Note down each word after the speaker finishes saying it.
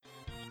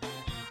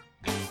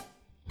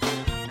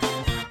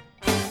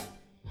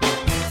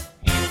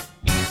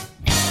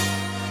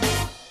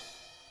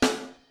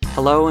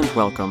Hello and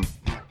welcome.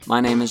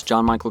 My name is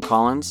John Michael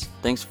Collins.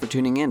 Thanks for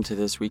tuning in to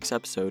this week's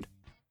episode.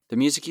 The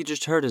music you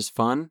just heard is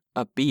fun,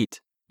 upbeat,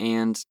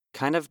 and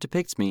kind of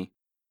depicts me.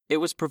 It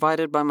was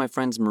provided by my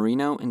friends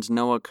Marino and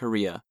Noah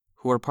Correa,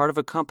 who are part of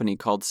a company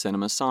called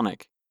Cinema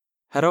Sonic.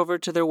 Head over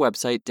to their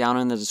website down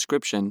in the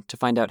description to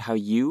find out how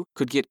you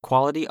could get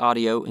quality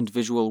audio and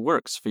visual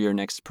works for your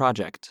next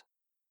project.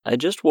 I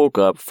just woke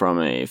up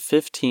from a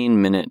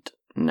 15-minute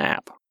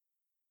nap.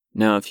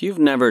 Now, if you've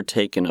never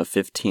taken a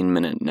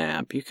 15-minute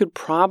nap, you could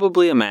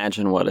probably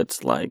imagine what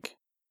it's like.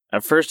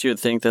 At first, you would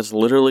think that's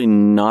literally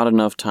not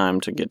enough time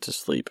to get to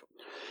sleep.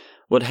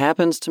 What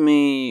happens to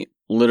me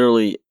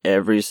literally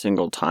every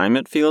single time,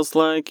 it feels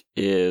like,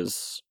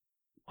 is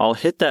I'll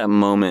hit that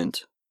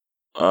moment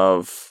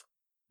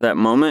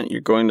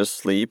you're going to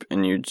sleep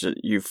and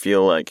you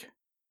feel like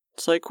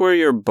it's like where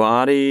your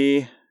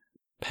body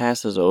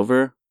passes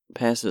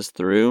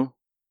through,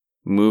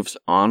 moves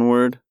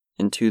onward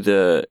into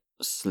the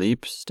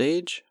sleep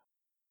stage,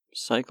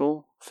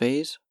 cycle,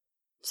 phase.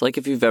 It's like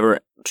if you've ever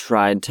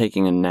tried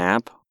taking a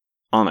nap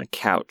on a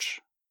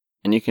couch,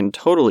 and you can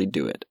totally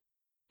do it.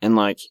 And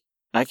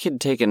I could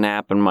take a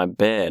nap in my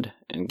bed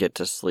and get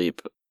to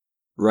sleep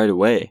right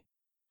away.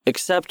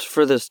 Except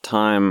for this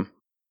time,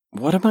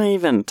 what am I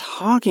even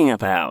talking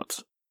about?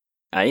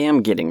 I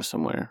am getting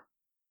somewhere.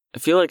 I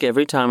feel like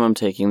every time I'm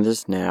taking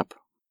this nap,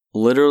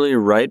 literally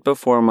right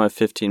before my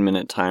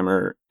 15-minute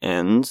timer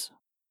ends,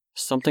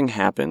 something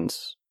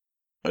happens.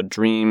 A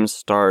dream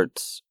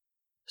starts.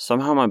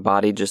 Somehow my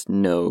body just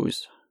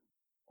knows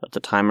that the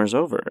timer's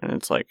over. And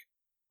it's like,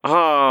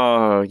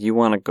 oh, you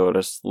want to go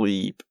to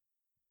sleep.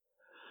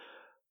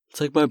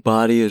 It's like my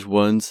body is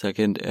 1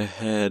 second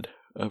ahead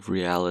of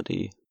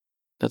reality.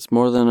 That's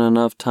more than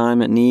enough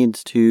time it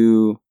needs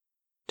to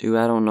do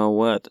I don't know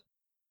what.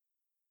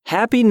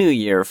 Happy New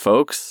Year,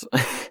 folks.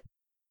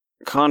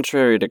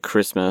 Contrary to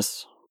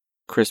Christmas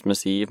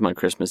Eve, my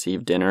Christmas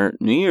Eve dinner,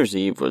 New Year's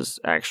Eve was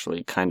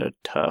actually kind of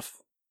tough.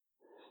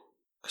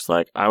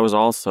 Because, I was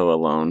also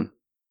alone,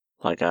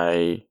 like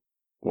I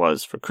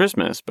was for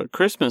Christmas, but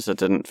Christmas, it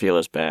didn't feel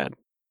as bad.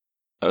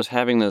 I was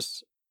having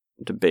this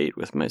debate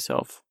with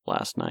myself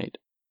last night.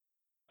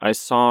 I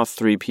saw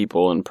 3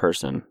 people in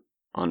person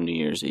on New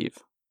Year's Eve.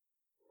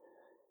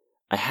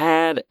 I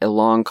had a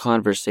long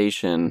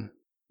conversation,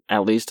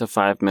 at least a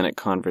 5-minute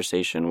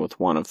conversation with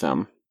one of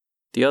them.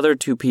 The other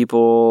 2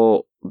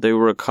 people, they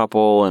were a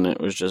couple, and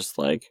it was just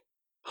like,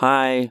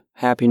 hi,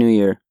 Happy New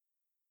Year.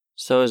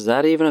 So is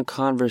that even a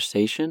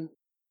conversation?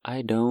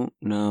 I don't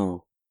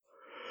know.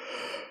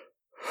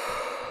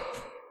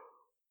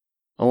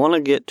 I want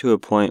to get to a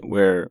point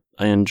where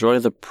I enjoy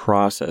the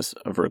process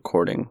of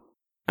recording.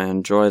 I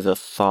enjoy the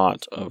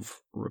thought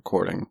of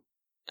recording.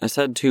 I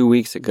said 2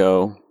 weeks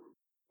ago,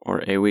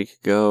 or a week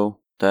ago,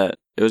 that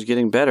it was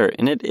getting better,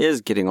 and it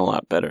is getting a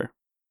lot better.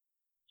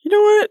 You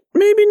know what?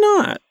 Maybe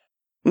not.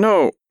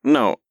 No,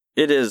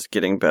 it is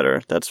getting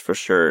better, that's for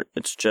sure.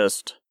 It's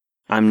just,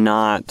 I'm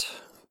not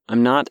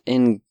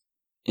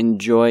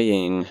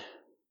enjoying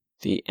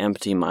the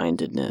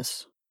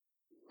empty-mindedness.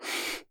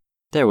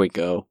 There we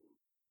go.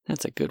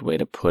 That's a good way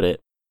to put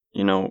it.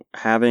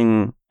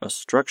 Having a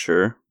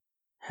structure,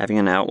 having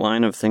an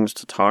outline of things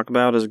to talk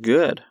about is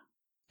good.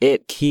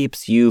 It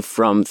keeps you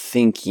from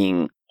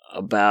thinking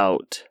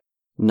about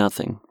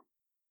nothing.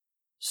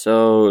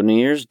 So, New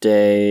Year's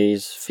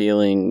Day's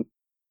feeling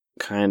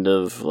kind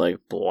of like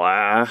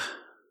blah.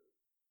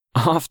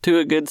 Off to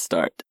a good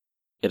start.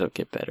 It'll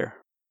get better.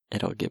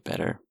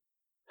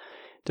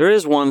 There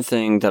is one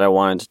thing that I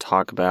wanted to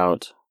talk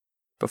about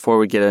before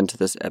we get into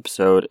this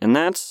episode, and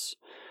that's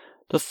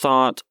the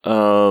thought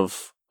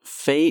of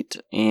fate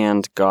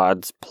and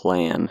God's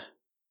plan.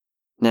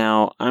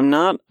 Now, I'm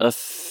not a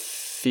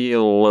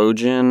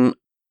theologian,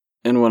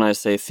 and when I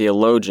say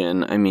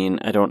theologian, I mean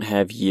I don't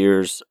have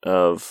years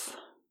of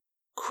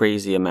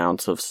crazy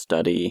amounts of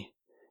study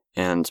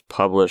and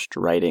published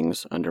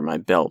writings under my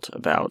belt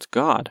about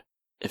God.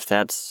 If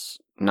that's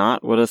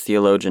not what a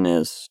theologian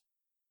is,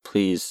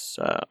 please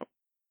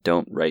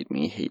don't write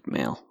me hate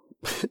mail.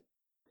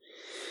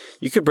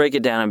 You could break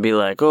it down and be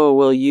like, oh,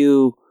 well,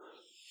 you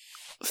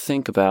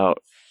think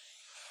about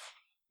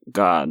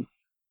God,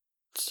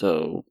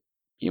 so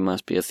you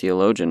must be a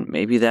theologian.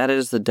 Maybe that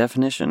is the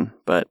definition,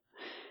 but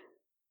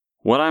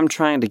what I'm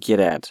trying to get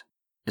at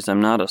is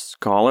I'm not a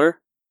scholar,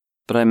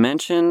 but I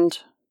mentioned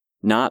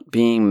not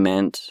being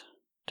meant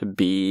to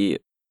be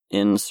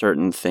in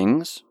certain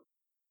things.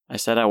 I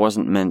said I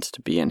wasn't meant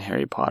to be in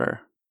Harry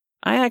Potter.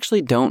 I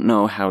actually don't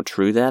know how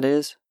true that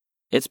is.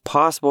 It's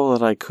possible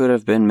that I could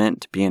have been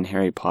meant to be in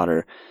Harry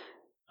Potter.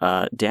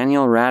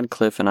 Daniel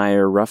Radcliffe and I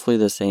are roughly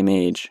the same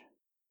age.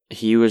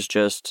 He was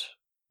just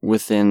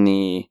within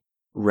the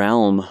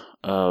realm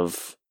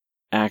of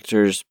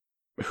actors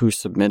who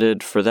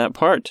submitted for that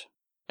part.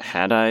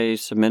 Had I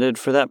submitted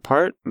for that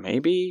part,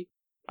 maybe,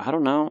 I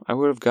don't know, I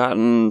would have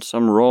gotten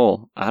some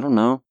role. I don't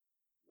know.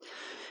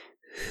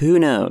 Who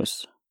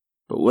knows?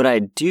 But what I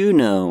do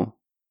know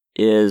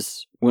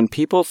is when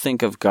people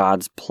think of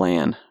God's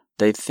plan,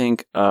 they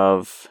think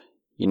of,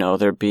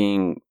 there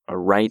being a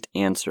right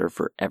answer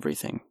for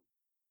everything.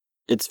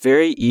 It's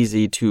very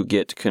easy to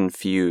get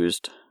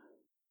confused.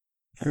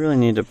 I really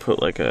need to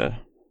put like a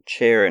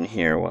chair in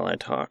here while I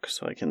talk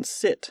so I can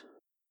sit.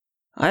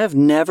 I have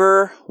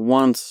never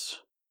once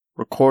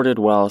recorded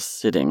while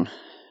sitting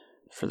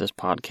for this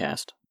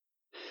podcast.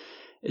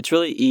 It's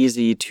really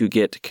easy to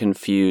get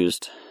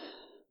confused,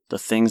 the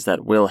things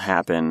that will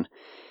happen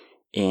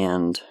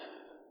and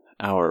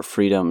our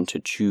freedom to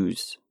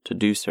choose to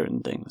do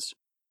certain things.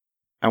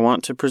 I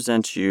want to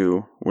present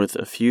you with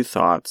a few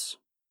thoughts.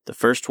 The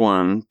first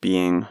one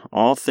being,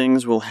 all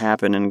things will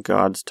happen in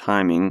God's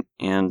timing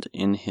and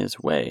in His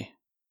way.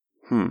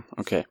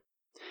 Okay.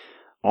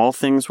 All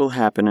things will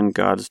happen in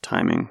God's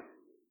timing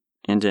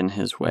and in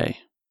His way.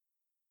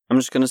 I'm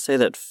just going to say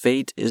that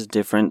fate is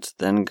different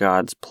than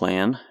God's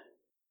plan,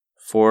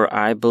 for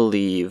I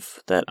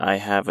believe that I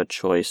have a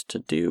choice to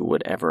do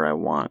whatever I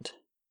want.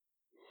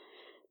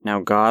 Now,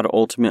 God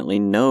ultimately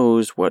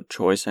knows what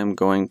choice I'm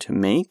going to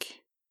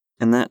make,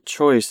 and that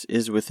choice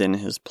is within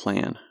His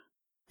plan.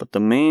 But the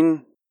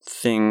main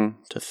thing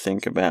to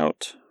think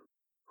about,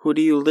 who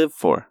do you live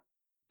for?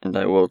 And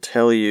I will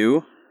tell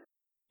you,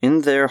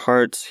 in their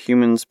hearts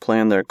humans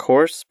plan their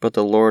course, but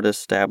the Lord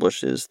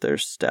establishes their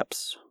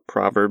steps.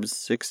 Proverbs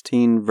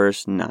 16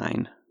 verse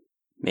 9.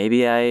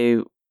 Maybe I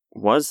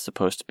was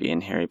supposed to be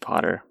in Harry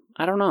Potter.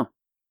 I don't know.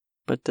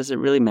 But does it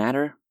really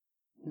matter?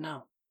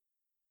 No.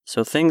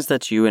 So things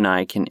that you and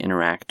I can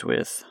interact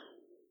with,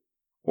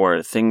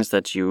 or things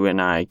that you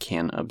and I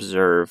can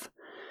observe,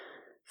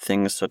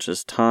 things such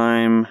as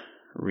time,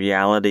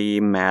 reality,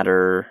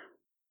 matter,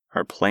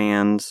 our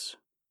plans,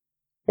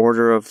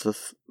 order of the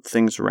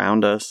things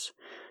around us,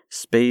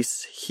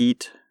 space,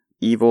 heat,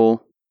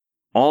 evil,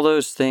 all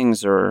those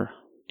things are,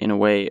 in a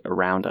way,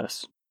 around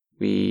us.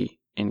 We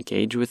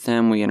engage with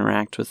them, we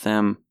interact with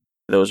them.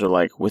 Those are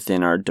like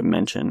within our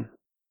dimension.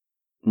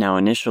 Now,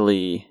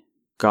 initially,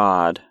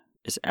 God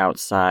is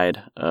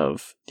outside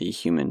of the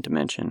human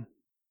dimension,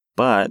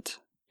 but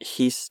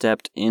He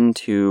stepped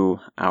into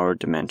our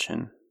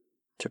dimension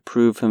to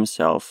prove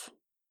Himself.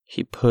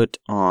 He put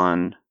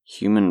on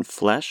human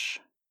flesh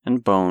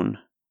and bone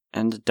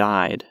and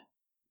died.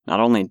 Not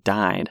only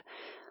died,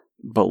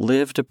 but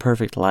lived a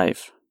perfect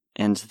life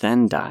and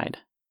then died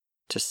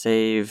to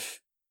save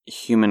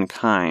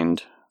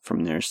humankind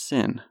from their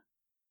sin.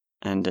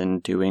 And in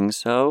doing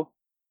so,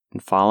 in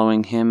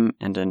following Him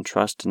and in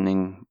trusting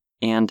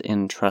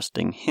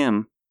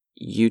Him,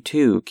 you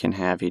too can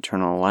have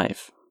eternal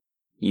life.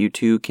 You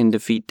too can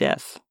defeat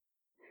death.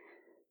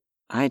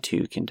 I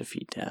too can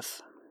defeat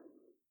death.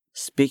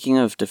 Speaking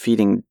of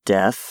defeating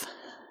death,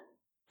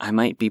 I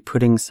might be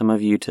putting some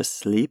of you to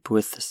sleep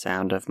with the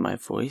sound of my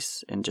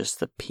voice and just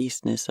the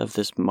peaceness of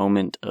this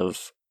moment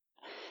of,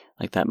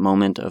 like that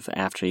moment of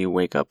after you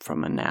wake up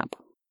from a nap.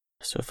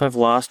 So if I've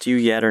lost you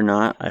yet or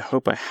not, I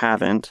hope I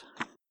haven't.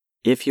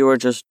 If you are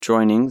just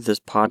joining, this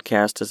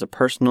podcast is a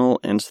personal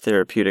and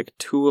therapeutic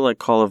tool I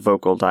call a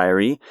vocal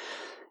diary.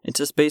 It's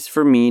a space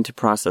for me to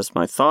process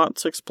my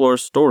thoughts, explore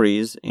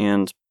stories,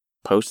 and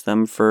post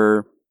them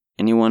for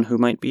anyone who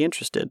might be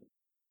interested.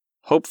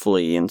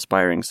 Hopefully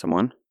inspiring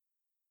someone.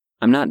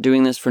 I'm not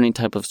doing this for any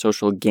type of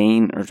social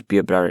gain or to be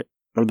a better...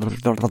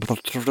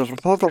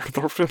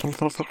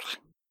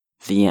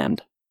 The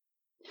end.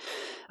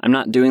 I'm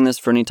not doing this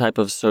for any type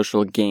of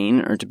social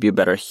gain or to be a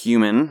better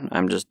human.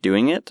 I'm just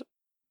doing it.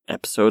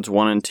 Episodes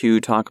 1 and 2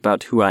 talk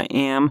about who I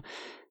am,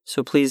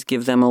 so please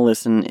give them a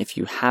listen if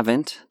you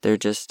haven't. They're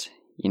just,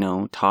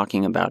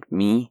 talking about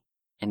me.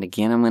 And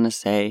again, I'm going to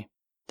say,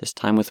 this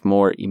time with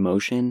more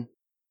emotion,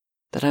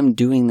 that I'm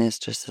doing this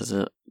just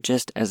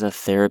as a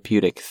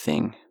therapeutic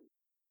thing.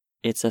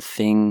 It's a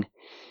thing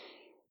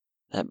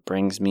that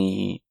brings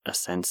me a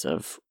sense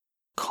of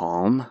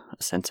calm,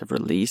 a sense of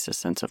release, a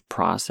sense of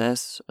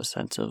process, a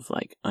sense of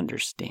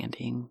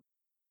understanding.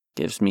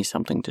 Gives me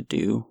something to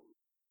do.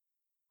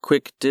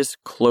 Quick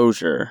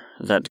disclosure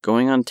that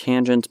going on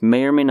tangents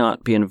may or may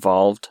not be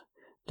involved.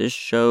 This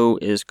show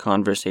is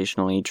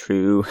conversationally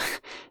true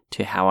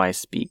to how I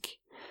speak.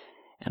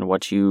 And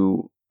what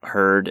you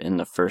heard in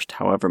the first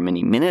however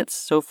many minutes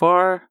so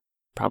far,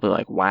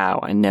 probably wow,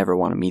 I never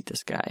want to meet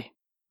this guy.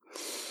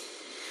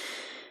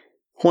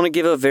 I want to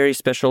give a very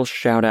special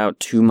shout out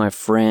to my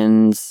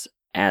friends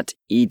at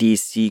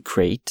EDC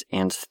Crate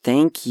and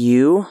thank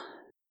you.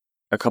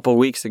 A couple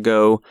weeks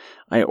ago,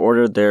 I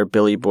ordered their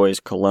Billy Boys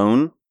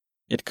cologne.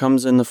 It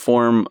comes in the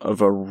form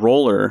of a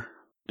roller.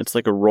 It's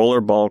like a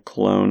rollerball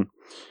cologne.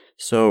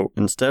 So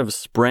instead of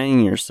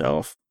spraying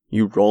yourself,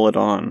 you roll it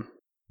on,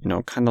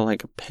 kind of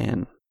like a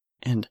pen.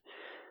 And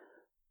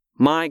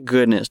my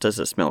goodness, does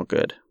it smell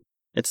good.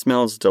 It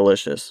smells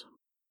delicious.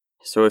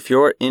 So if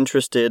you're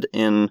interested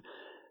in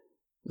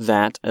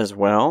that as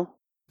well,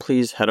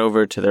 please head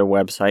over to their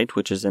website,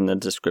 which is in the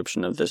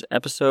description of this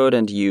episode,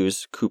 and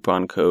use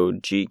coupon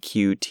code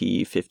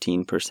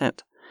GQT15%.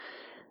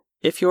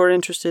 If you're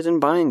interested in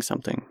buying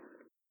something.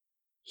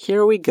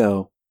 Here we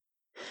go.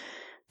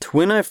 To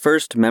when I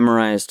first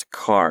memorized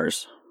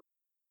Cars,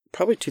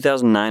 probably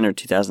 2009 or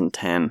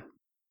 2010,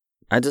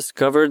 I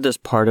discovered this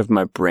part of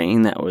my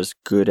brain that was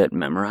good at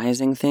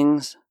memorizing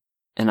things.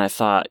 And I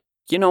thought,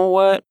 you know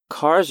what?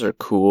 Cars are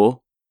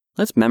cool.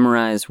 Let's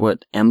memorize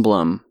what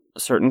emblem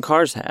certain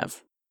cars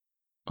have.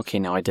 Okay,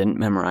 now I didn't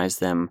memorize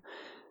them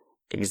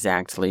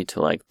exactly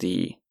to like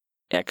the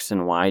X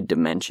and Y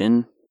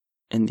dimension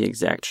and the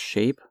exact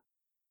shape.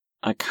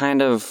 I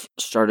kind of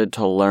started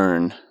to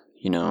learn,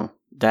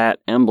 that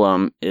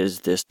emblem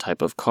is this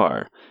type of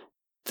car.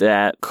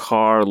 That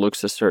car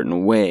looks a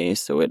certain way,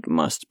 so it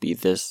must be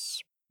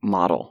this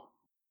model.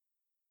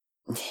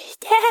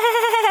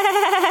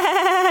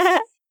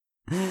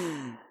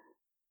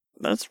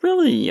 That's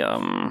really,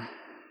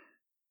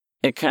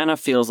 it kind of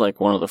feels like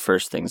one of the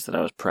first things that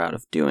I was proud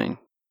of doing.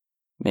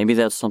 Maybe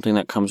that's something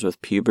that comes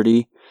with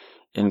puberty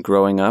and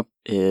growing up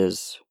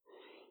is,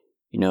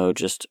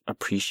 just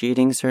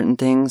appreciating certain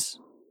things,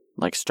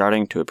 like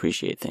starting to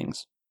appreciate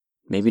things.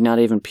 Maybe not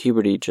even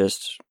puberty,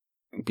 just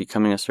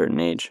becoming a certain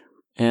age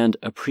and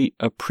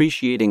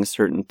appreciating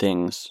certain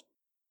things.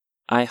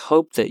 I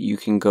hope that you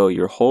can go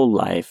your whole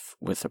life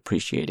with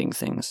appreciating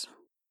things.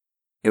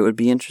 It would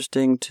be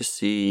interesting to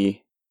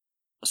see.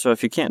 So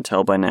if you can't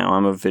tell by now,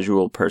 I'm a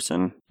visual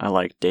person. I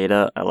like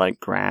data, I like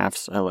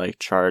graphs, I like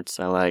charts,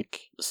 I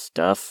like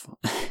stuff.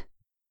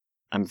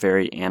 I'm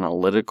very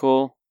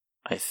analytical.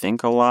 I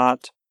think a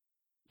lot.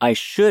 I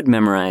should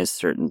memorize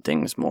certain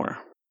things more,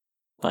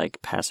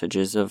 like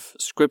passages of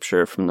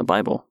scripture from the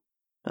Bible.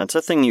 That's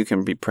a thing you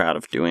can be proud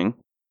of doing.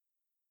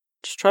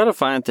 Just try to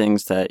find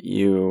things that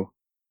you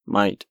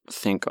might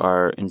think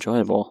are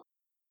enjoyable.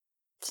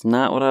 It's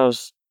not what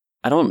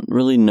I don't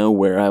really know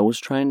where I was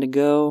trying to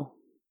go.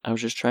 I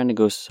was just trying to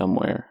go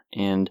somewhere,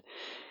 and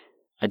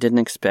I didn't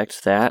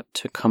expect that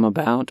to come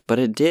about, but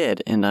it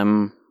did, and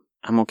I'm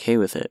okay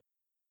with it.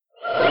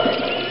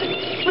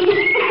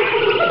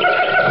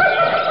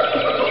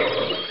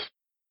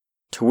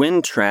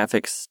 Twin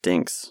traffic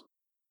stinks.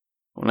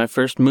 When I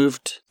first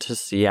moved to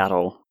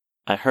Seattle,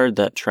 I heard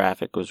that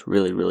traffic was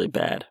really, really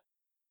bad.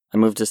 I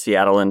moved to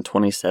Seattle in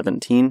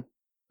 2017,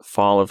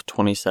 fall of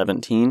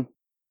 2017.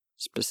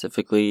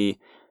 Specifically,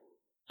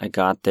 I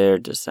got there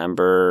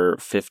December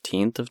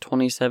 15th of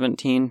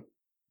 2017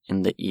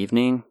 in the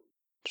evening,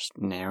 just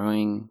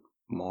narrowing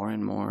more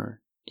and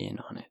more in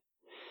on it.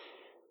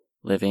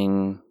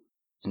 Living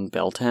in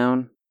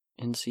Belltown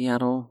in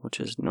Seattle, which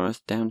is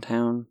north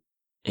downtown,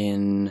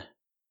 in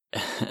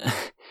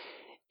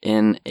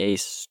a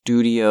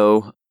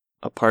studio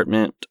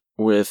apartment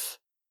with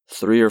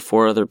 3 or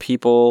 4 other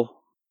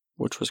people,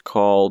 which was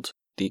called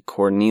the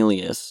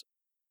Cornelius.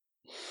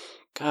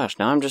 Gosh,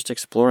 now I'm just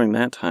exploring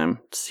that time.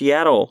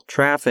 Seattle,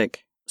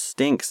 traffic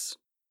stinks.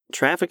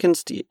 Traffic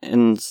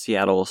in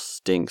Seattle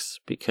stinks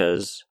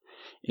because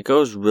it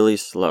goes really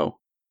slow.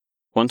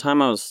 One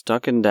time I was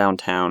stuck in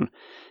downtown.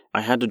 I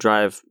had to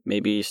drive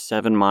maybe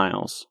 7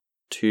 miles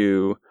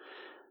to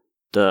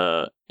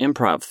the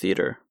Improv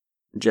Theater,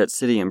 Jet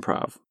City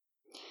Improv.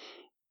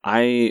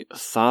 I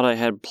thought I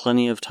had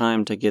plenty of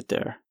time to get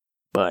there,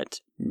 but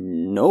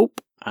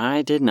nope,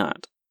 I did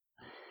not.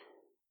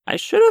 I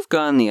should have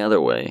gone the other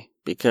way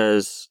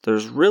because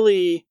there's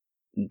really,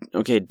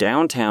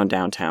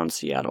 downtown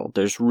Seattle,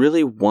 there's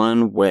really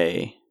one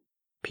way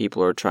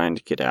people are trying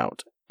to get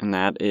out, and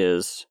that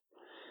is,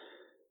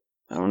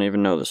 I don't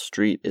even know the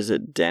street. Is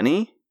it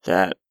Denny?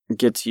 That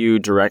gets you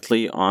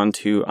directly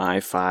onto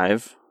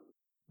I-5,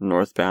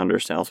 northbound or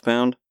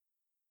southbound.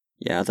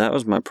 Yeah, that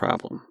was my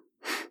problem.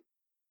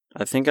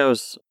 I think I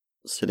was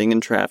sitting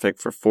in traffic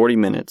for 40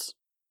 minutes.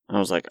 I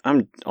was like,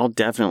 I'll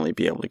definitely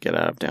be able to get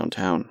out of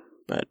downtown.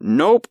 But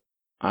nope,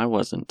 I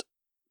wasn't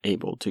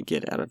able to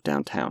get out of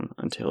downtown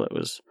until it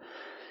was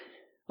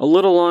a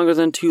little longer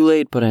than too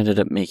late, but I ended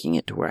up making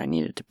it to where I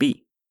needed to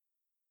be.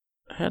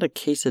 I had a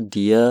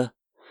quesadilla.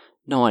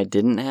 No, I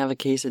didn't have a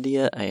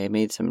quesadilla. I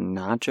made some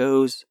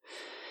nachos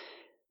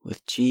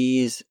with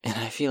cheese, and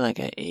I feel like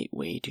I ate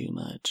way too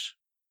much.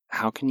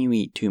 How can you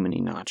eat too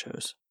many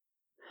nachos?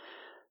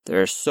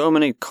 There are so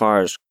many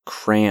cars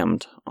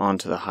crammed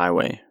onto the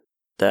highway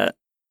that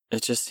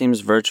it just seems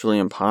virtually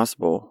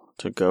impossible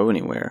to go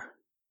anywhere.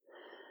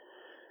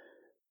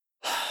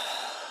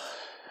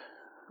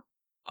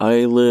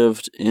 I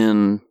lived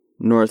in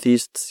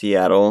Northeast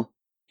Seattle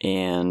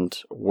and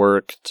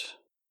worked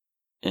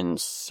in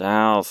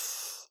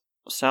South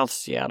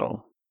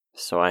Seattle,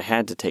 so I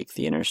had to take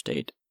the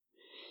interstate.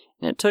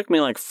 And it took me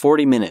like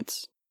 40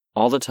 minutes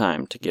all the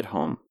time to get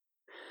home.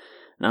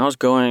 And I was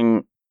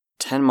going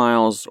 10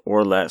 miles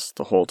or less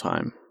the whole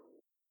time.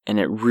 And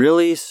it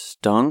really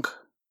stunk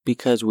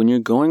because when you're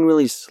going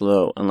really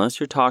slow, unless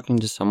you're talking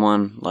to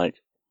someone, like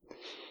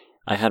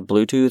I had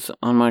Bluetooth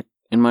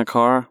in my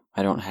car.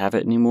 I don't have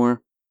it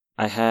anymore.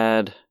 I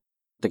had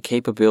the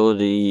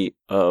capability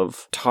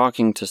of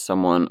talking to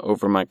someone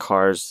over my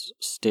car's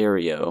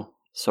stereo.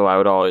 So I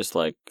would always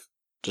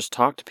just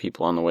talk to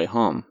people on the way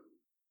home.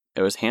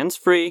 It was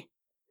hands-free.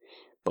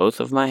 Both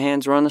of my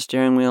hands were on the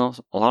steering wheel.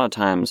 A lot of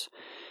times,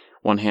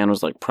 one hand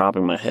was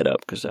propping my head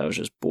up because I was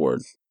just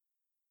bored.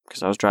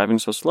 Because I was driving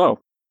so slow.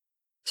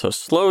 So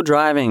slow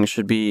driving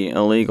should be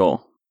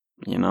illegal,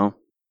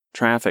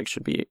 traffic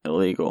should be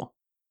illegal.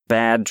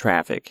 Bad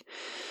traffic.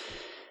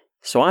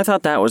 So I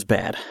thought that was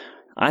bad.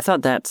 I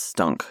thought that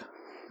stunk.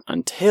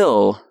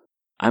 Until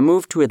I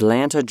moved to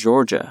Atlanta,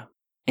 Georgia.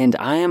 And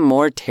I am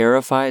more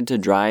terrified to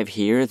drive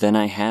here than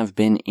I have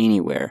been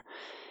anywhere.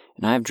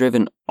 And I've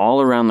driven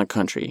all around the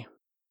country.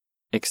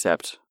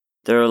 Except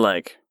there are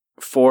like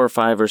 4 or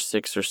 5 or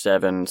 6 or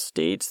 7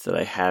 states that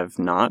I have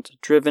not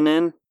driven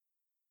in.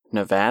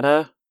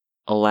 Nevada,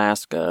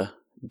 Alaska,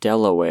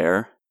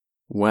 Delaware,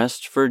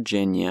 West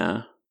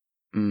Virginia,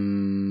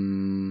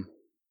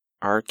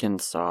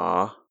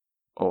 Arkansas,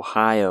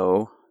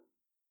 Ohio.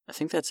 I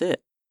think that's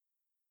it.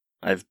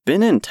 I've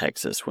been in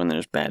Texas when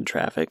there's bad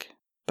traffic,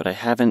 but I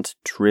haven't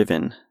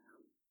driven.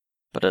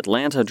 But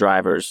Atlanta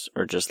drivers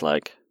are just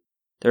like,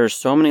 there are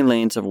so many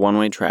lanes of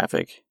one-way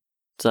traffic.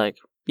 It's like,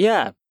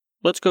 yeah,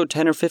 let's go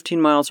 10 or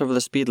 15 miles over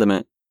the speed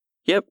limit.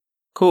 Yep,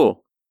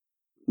 cool.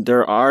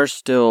 There are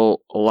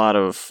still a lot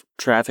of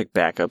traffic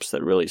backups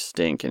that really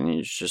stink, and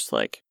you're just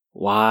like,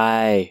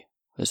 why?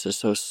 This is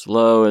so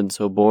slow and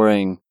so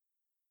boring.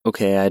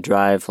 Okay, I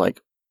drive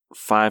like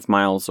 5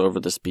 miles over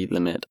the speed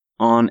limit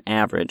on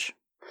average.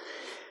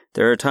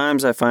 There are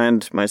times I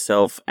find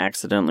myself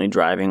accidentally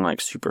driving like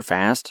super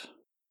fast.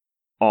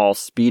 I'll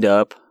speed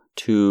up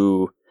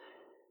to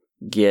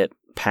get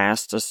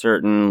past a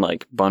certain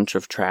like bunch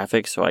of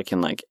traffic so I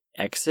can like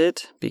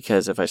exit,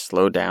 because if I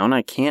slow down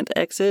I can't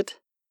exit,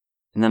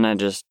 and then I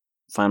just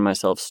find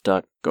myself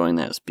stuck going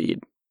that speed.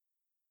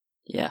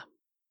 Yeah.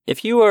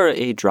 If you are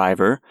a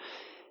driver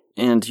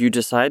and you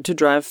decide to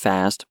drive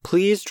fast,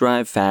 please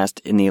drive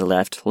fast in the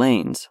left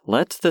lanes.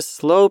 Let the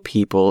slow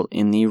people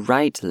in the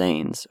right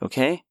lanes,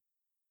 okay?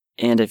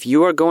 And if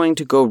you are going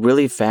to go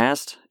really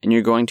fast and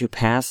you're going to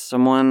pass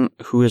someone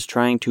who is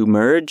trying to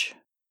merge,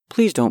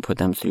 please don't put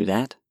them through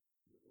that.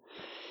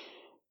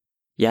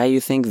 Yeah, you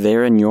think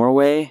they're in your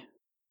way,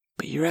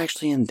 but you're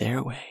actually in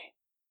their way.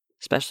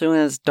 Especially when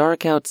it's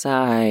dark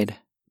outside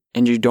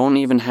and you don't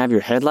even have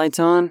your headlights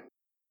on.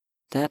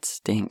 That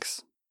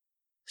stinks.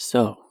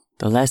 So,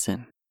 the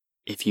lesson.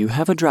 If you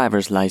have a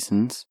driver's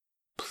license,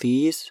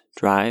 please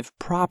drive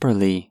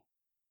properly.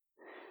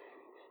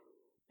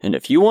 And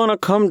if you want to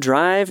come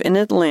drive in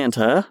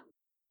Atlanta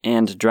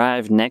and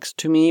drive next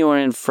to me or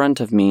in front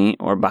of me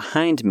or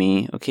behind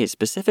me, okay,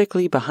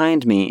 specifically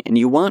behind me, and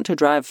you want to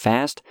drive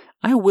fast,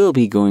 I will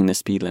be going the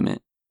speed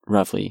limit,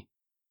 roughly.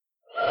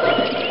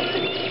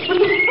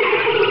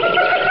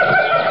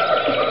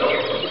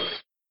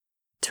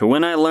 To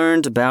when I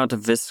learned about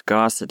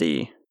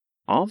viscosity.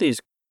 All these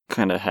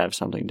kind of have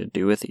something to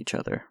do with each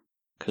other.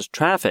 Because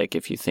traffic,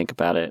 if you think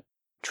about it,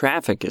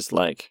 traffic is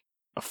like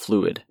a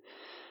fluid.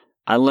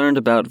 I learned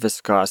about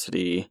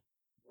viscosity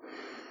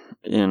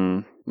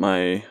in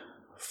my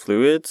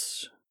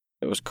fluids.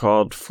 It was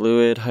called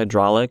fluid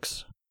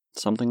hydraulics,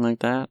 something like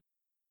that.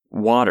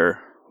 Water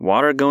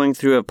going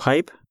through a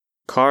pipe,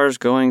 cars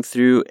going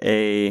through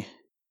a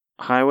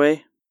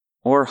highway,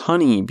 or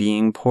honey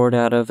being poured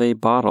out of a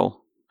bottle.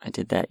 I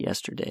did that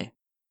yesterday.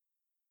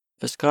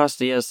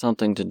 Viscosity has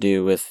something to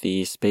do with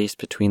the space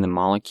between the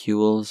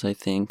molecules, I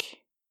think,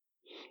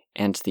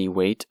 and the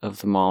weight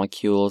of the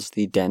molecules,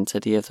 the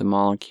density of the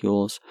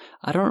molecules.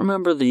 I don't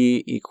remember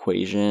the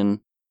equation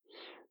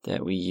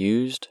that we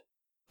used,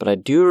 but I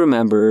do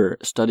remember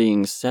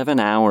studying 7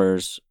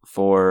 hours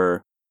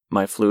for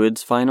my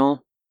fluids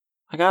final.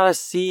 I got a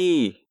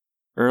C,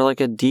 or like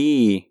a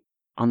D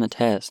on the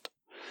test.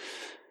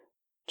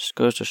 Just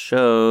goes to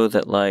show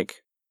that,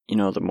 like, you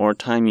know, the more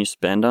time you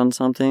spend on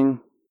something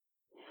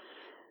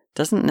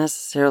doesn't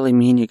necessarily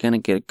mean you're going to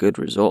get a good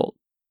result.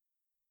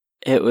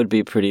 It would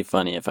be pretty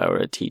funny if I were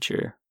a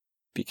teacher,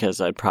 because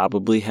I'd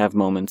probably have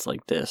moments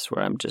like this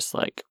where I'm just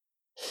like,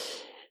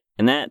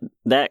 and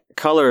that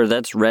color,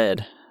 that's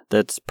red,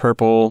 that's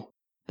purple,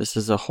 this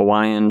is a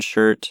Hawaiian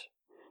shirt,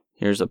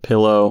 here's a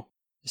pillow,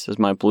 this is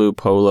my blue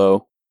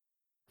polo,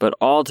 but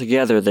all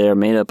together they are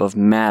made up of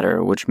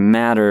matter, which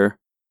matter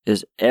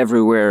is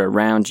everywhere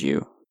around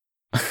you.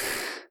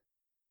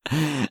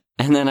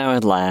 And then I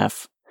would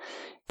laugh,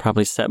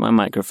 probably set my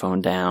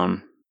microphone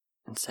down,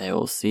 and say,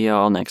 we'll see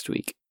y'all next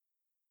week.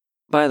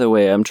 By the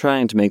way, I'm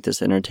trying to make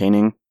this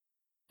entertaining,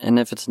 and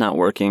if it's not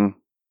working,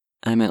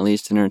 I'm at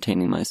least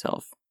entertaining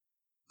myself.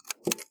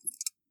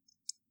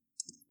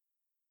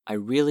 I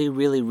really,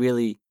 really,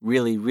 really,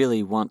 really,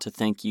 really want to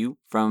thank you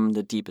from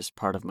the deepest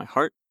part of my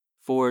heart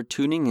for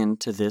tuning in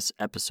to this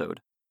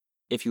episode.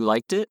 If you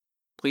liked it,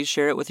 please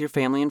share it with your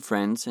family and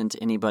friends and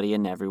anybody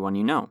and everyone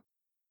you know.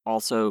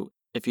 Also,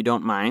 if you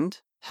don't mind,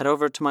 head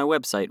over to my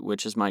website,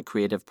 which is my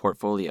creative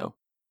portfolio,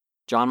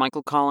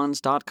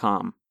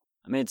 johnmichaelcollins.com.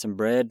 I made some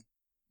bread.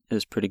 It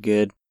was pretty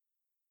good.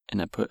 And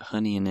I put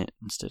honey in it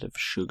instead of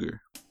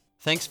sugar.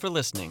 Thanks for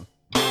listening.